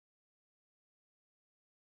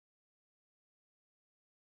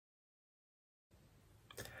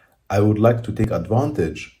I would like to take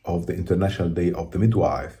advantage of the International Day of the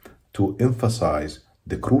Midwife to emphasize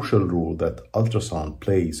the crucial role that ultrasound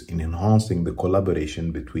plays in enhancing the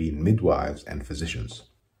collaboration between midwives and physicians.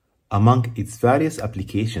 Among its various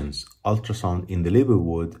applications, ultrasound in the labor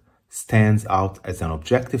ward stands out as an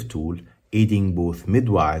objective tool aiding both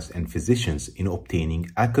midwives and physicians in obtaining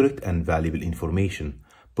accurate and valuable information,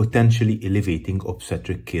 potentially elevating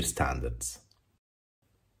obstetric care standards.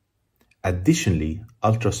 Additionally,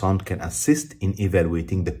 ultrasound can assist in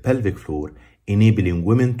evaluating the pelvic floor, enabling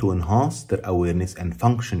women to enhance their awareness and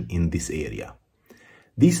function in this area.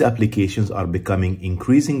 These applications are becoming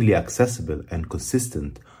increasingly accessible and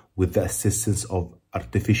consistent with the assistance of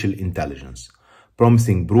artificial intelligence,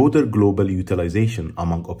 promising broader global utilization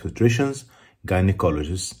among obstetricians,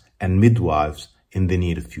 gynecologists, and midwives in the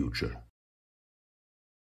near future.